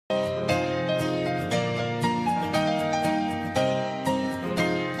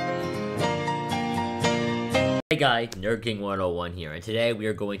Hey guys, Nerd King 101 here, and today we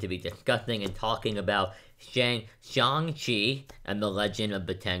are going to be discussing and talking about Shang-Chi and the Legend of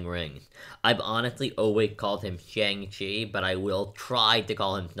the Ten Rings. I've honestly always called him Shang-Chi, but I will try to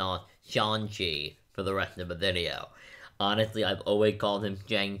call him Shang-Chi for the rest of the video. Honestly, I've always called him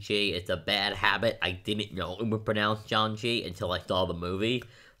Shang-Chi. It's a bad habit. I didn't know it would pronounce Shang-Chi until I saw the movie,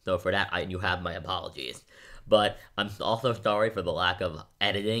 so for that, you have my apologies. But I'm also sorry for the lack of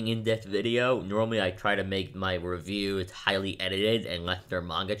editing in this video. Normally I try to make my reviews highly edited unless they're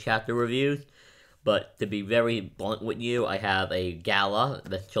manga chapter reviews. But to be very blunt with you, I have a gala.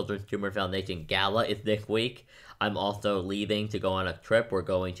 The Children's Tumor Foundation gala is this week. I'm also leaving to go on a trip. We're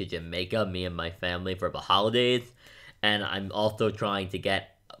going to Jamaica, me and my family, for the holidays. And I'm also trying to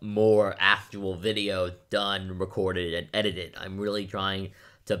get more actual videos done, recorded, and edited. I'm really trying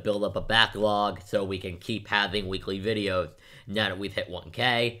to build up a backlog so we can keep having weekly videos now that we've hit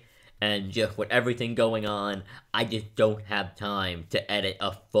 1K. And just with everything going on, I just don't have time to edit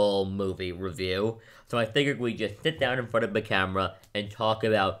a full movie review. So I figured we'd just sit down in front of the camera and talk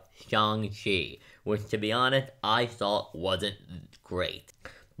about Shang-Chi, which, to be honest, I thought wasn't great.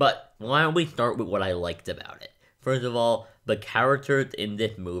 But why don't we start with what I liked about it? First of all, the characters in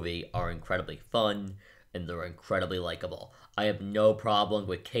this movie are incredibly fun, and they're incredibly likable. I have no problem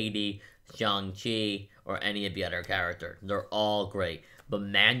with Katie, Shang-Chi, or any of the other characters. They're all great. The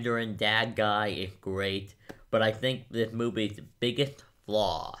Mandarin dad guy is great, but I think this movie's biggest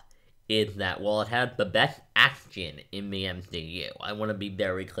flaw is that while it has the best action in the MCU, I want to be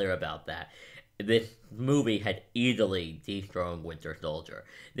very clear about that, this movie had easily dethroned Winter Soldier.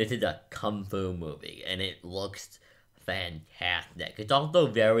 This is a kung fu movie, and it looks fantastic. It's also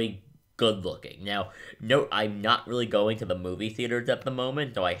very good looking. Now, note, I'm not really going to the movie theaters at the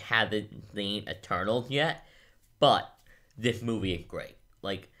moment, so I haven't seen Eternals yet, but this movie is great.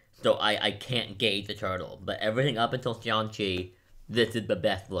 So I can't gauge Eternals, but everything up until Shang-Chi, this is the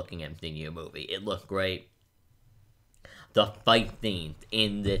best looking MCU movie. It looks great. The fight scenes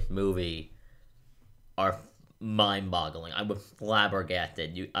in this movie are mind-boggling. I was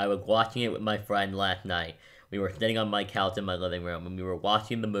flabbergasted. I was watching it with my friend last night. We were sitting on my couch in my living room, and we were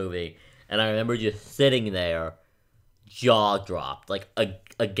watching the movie, and I remember just sitting there, jaw dropped, like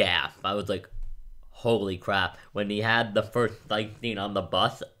a gasp. I was like, holy crap. When he had the first fight scene on the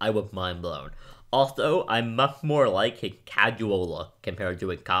bus, I was mind blown. Also, I much more like his casual look compared to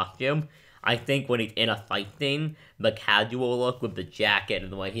his costume. I think when he's in a fight scene, the casual look with the jacket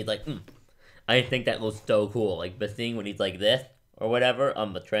and the way he's like, I think that looks so cool. Like the scene when he's like this, or whatever,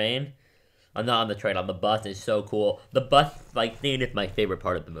 on the train. I'm not on the train, on the bus is so cool. The bus fight scene is my favorite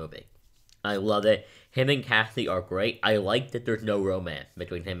part of the movie. I love it. Him and Cassie are great. I like that there's no romance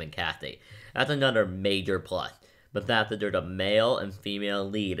between him and Cassie. That's another major plus. The fact that there's a male and female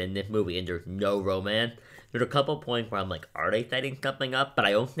lead in this movie and there's no romance. There's a couple points where I'm like, are they setting something up? But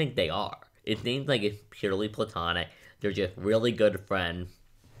I don't think they are. It seems like it's purely platonic. They're just really good friends.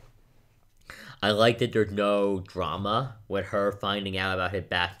 I like that there's no drama with her finding out about his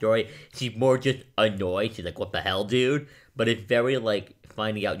backstory. She's more just annoyed. She's like, what the hell, dude? But it's very, like,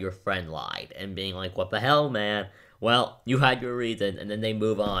 finding out your friend lied and being like, what the hell, man? Well, you had your reason, and then they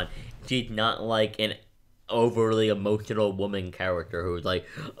move on. She's not like an overly emotional woman character who's like,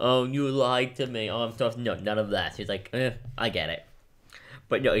 oh, you lied to me. Oh, I'm so... No, none of that. She's like, I get it.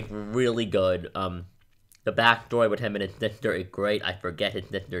 But no, it's really good. The backstory with him and his sister is great. I forget his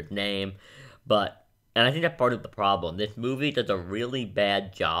sister's name. And I think that's part of the problem. This movie does a really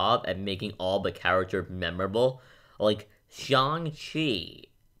bad job at making all the characters memorable. Like, Shang-Chi,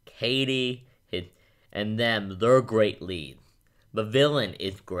 Katie, and them, they're great leads. The villain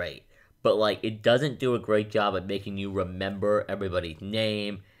is great. But, it doesn't do a great job at making you remember everybody's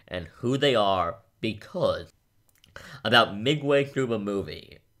name and who they are, because about midway through the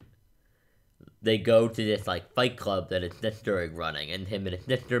movie, they go to this, fight club that his sister is running, and him and his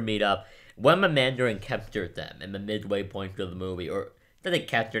sister meet up. When the Mandarin captures them in the midway point of the movie, or doesn't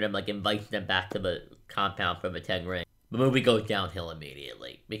capture them, invites them back to the compound for the Ten Rings, the movie goes downhill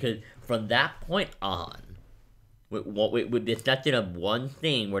immediately. Because from that point on, with the exception of one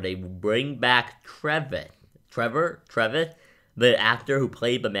scene where they bring back Travis, the actor who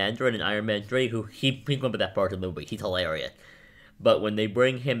played the Mandarin in Iron Man 3, he's one of that part of the movie, he's hilarious. But when they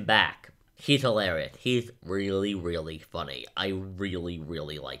bring him back, he's hilarious. He's really, really funny. I really,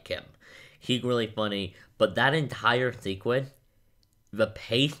 really like him. He's really funny, but that entire sequence, the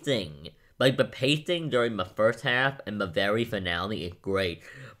pacing during the first half and the very finale is great.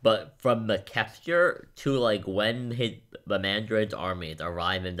 But from the capture to, when the Mandarin's armies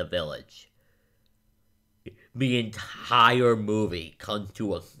arrive in the village, the entire movie comes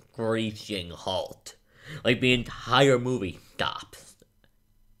to a screeching halt. Like, the entire movie stops.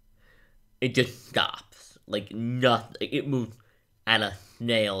 It just stops. Like, nothing. It moves at a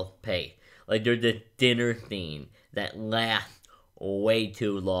snail's pace. Like, there's this dinner scene that lasts way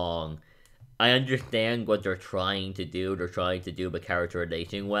too long. I understand what they're trying to do. They're trying to do the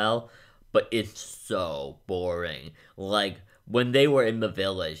characterization well, but it's so boring. Like, when they were in the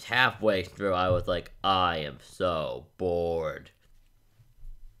village, halfway through, I was like, I am so bored.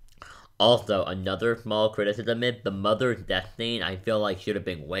 Also, another small criticism is the mother's death scene, I feel like should have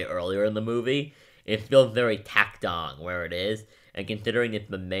been way earlier in the movie. It feels very tacked on where it is, and considering it's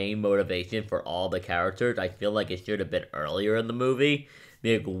the main motivation for all the characters, I feel like it should have been earlier in the movie.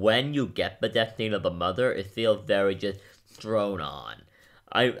 Because when you get the death scene of the mother, it feels very just thrown on.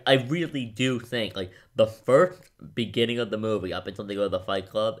 I really do think, like, the first beginning of the movie, up until they go to the fight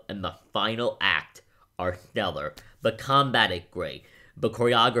club, and the final act are stellar. The combat is great. The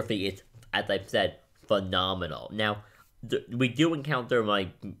choreography is, as I've said, phenomenal. Now, we do encounter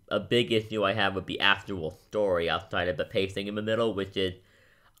a big issue I have with the actual story outside of the pacing in the middle, which is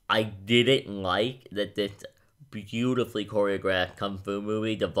I didn't like that this beautifully choreographed kung fu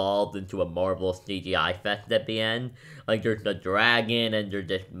movie devolved into a Marvel CGI fest at the end. Like, there's the dragon and there's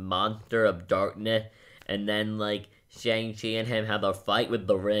this monster of darkness, and then, like, Shang-Chi and him have a fight with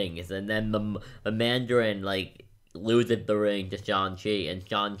the rings, and then the Mandarin, like, loses the ring to Shang-Chi, and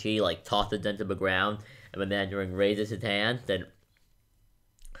Shang-Chi, like, tosses them to the ground, and the Mandarin raises his hand, and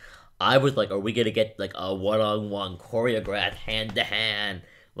I was like, are we gonna get, like, a one-on-one choreographed hand-to-hand,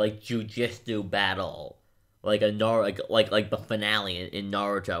 like, jujitsu battle? Like like the finale in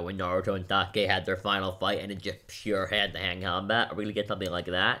Naruto, when Naruto and Sasuke had their final fight, and it's just pure hand-to-hand combat. Are we gonna get something like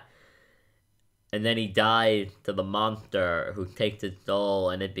that? And then he dies to the monster who takes his soul,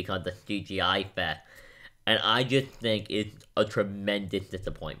 and it becomes a CGI fest. And I just think it's a tremendous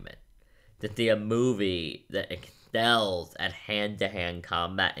disappointment to see a movie that excels at hand-to-hand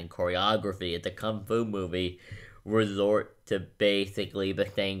combat and choreography. It's a kung fu movie resort to basically the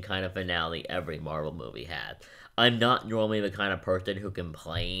same kind of finale every Marvel movie has. I'm not normally the kind of person who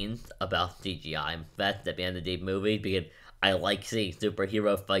complains about CGI fest at the end of these movies, because I like seeing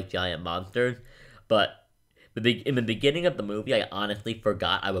superheroes fight giant monsters, but in the beginning of the movie, I honestly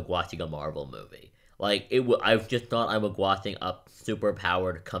forgot I was watching a Marvel movie. Like, I just thought I was watching a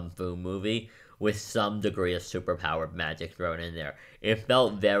super-powered kung fu movie with some degree of super-powered magic thrown in there. It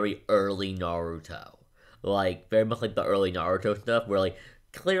felt very early Naruto. Like, very much like the early Naruto stuff, where, like,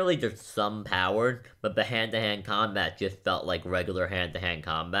 clearly there's some power, but the hand-to-hand combat just felt like regular hand-to-hand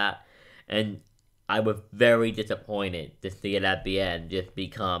combat, and I was very disappointed to see it at the end just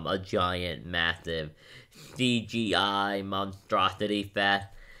become a giant, massive CGI monstrosity fest,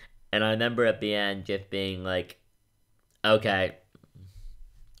 and I remember at the end just being like, okay,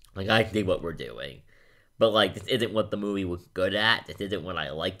 like, I see what we're doing. But, like, this isn't what the movie was good at. This isn't what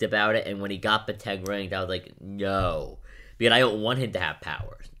I liked about it. And when he got the 10 rings, I was like, no. Because I don't want him to have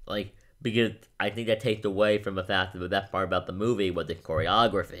powers. Like, because I think that takes away from the fact that the best part about the movie was the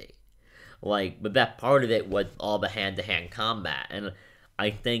choreography. Like, the best part of it was all the hand-to-hand combat. And I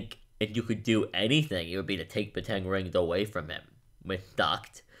think if you could do anything, it would be to take the 10 rings away from him, which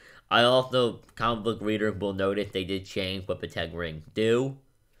sucked. I also, comic book readers will notice they did change what the 10 rings do.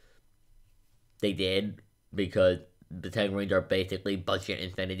 They did, because the 10 rings are basically budget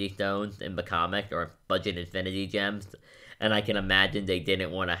infinity stones in the comic, or budget infinity gems, and I can imagine they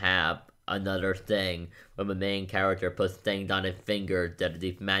didn't want to have another thing where the main character puts things on his fingers that are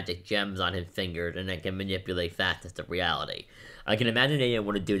these magic gems on his fingers, and then can manipulate facets of reality. I can imagine they didn't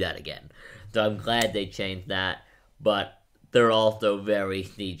want to do that again, so I'm glad they changed that, but they're also very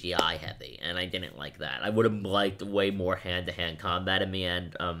CGI heavy, and I didn't like that. I would have liked way more hand-to-hand combat in the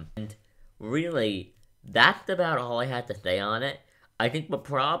end, and really, that's about all I had to say on it. I think the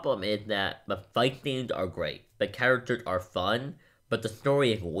problem is that the fight scenes are great, the characters are fun, but the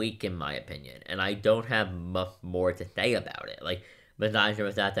story is weak in my opinion, and I don't have much more to say about it. Like, besides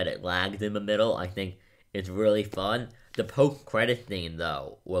the fact that it lags in the middle, I think it's really fun. The post-credit scene,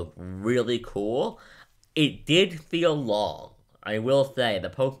 though, was really cool. It did feel long. I will say, the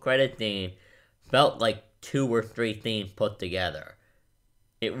post-credit scene felt like 2 or 3 scenes put together.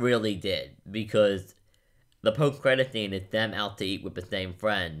 It really did, because the post-credit scene is them out to eat with the same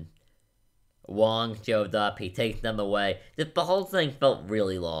friend. Wong shows up, he takes them away. Just the whole thing felt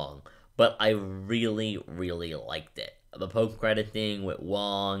really long, but I really, really liked it. The post-credit scene with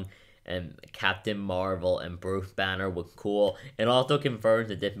Wong and Captain Marvel and Bruce Banner was cool. It also confirms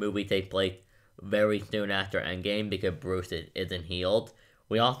that this movie takes place very soon after Endgame, because Bruce isn't healed.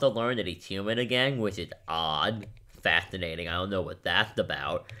 We also learned that he's human again, which is odd. Fascinating. I don't know what that's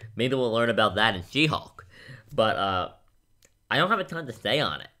about. Maybe we'll learn about that in She-Hulk. But, I don't have a ton to say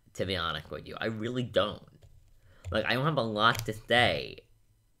on it, to be honest with you. I really don't. Like, I don't have a lot to say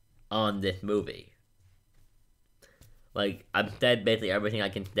on this movie. Like, I've said basically everything I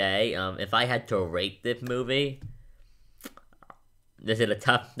can say. If I had to rate this movie, this is a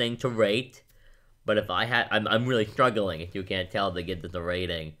tough thing to rate. But if I had, I'm really struggling, if you can't tell, to give this a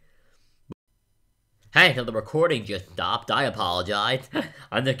rating. Hey, so the recording just stopped. I apologize.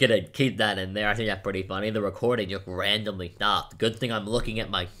 I'm just gonna keep that in there. I think that's pretty funny. The recording just randomly stopped. Good thing I'm looking at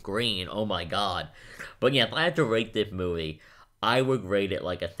my screen. Oh my god. But yeah, if I had to rate this movie, I would rate it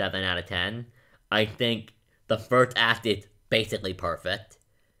like a 7 out of 10. I think the first act is basically perfect.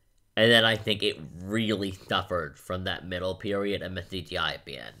 And then I think it really suffered from that middle period and the CGI at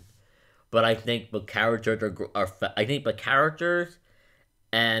the end. But I think the characters I think the characters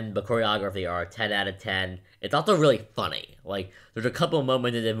and the choreography are a 10 out of 10. It's also really funny. Like, there's a couple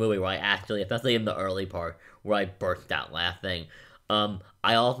moments in the movie where I actually, especially in the early part, where I burst out laughing.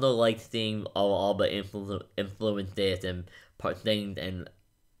 I also like seeing all the influences and things and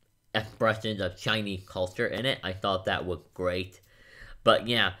expressions of Chinese culture in it. I thought that was great. But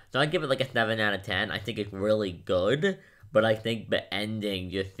yeah, so I give it like a 7 out of 10. I think it's really good. But I think the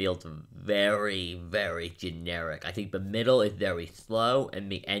ending just feels very, very generic. I think the middle is very slow,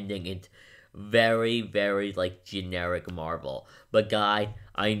 and the ending is very, very, like, generic Marvel. But guys,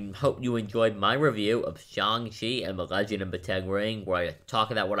 I hope you enjoyed my review of Shang-Chi and the Legend of the Ten Ring, where I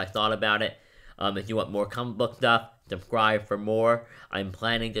talk about what I thought about it. If you want more comic book stuff, subscribe for more. I'm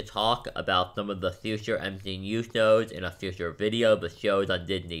planning to talk about some of the future MCU shows in a future video, the shows on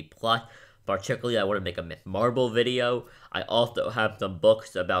Disney+. Particularly, I want to make a Miss Marvel video. I also have some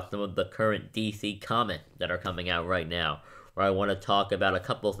books about some of the current DC comics that are coming out right now, where I want to talk about a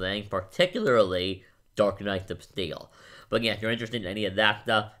couple things, particularly Dark Knight of Steel. But yeah, if you're interested in any of that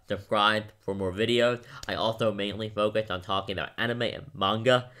stuff, subscribe for more videos. I also mainly focus on talking about anime and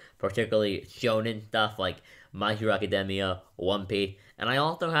manga, particularly shonen stuff like My Hero Academia, One Piece, and I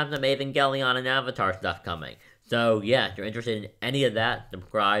also have some Evangelion and Avatar stuff coming. So yeah, if you're interested in any of that,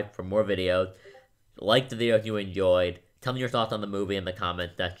 subscribe for more videos. Like the video if you enjoyed. Tell me your thoughts on the movie in the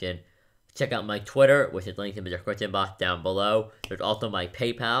comment section. Check out my Twitter, which is linked in the description box down below. There's also my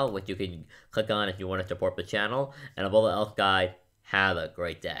PayPal, which you can click on if you want to support the channel. And above all else, guys, have a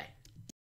great day.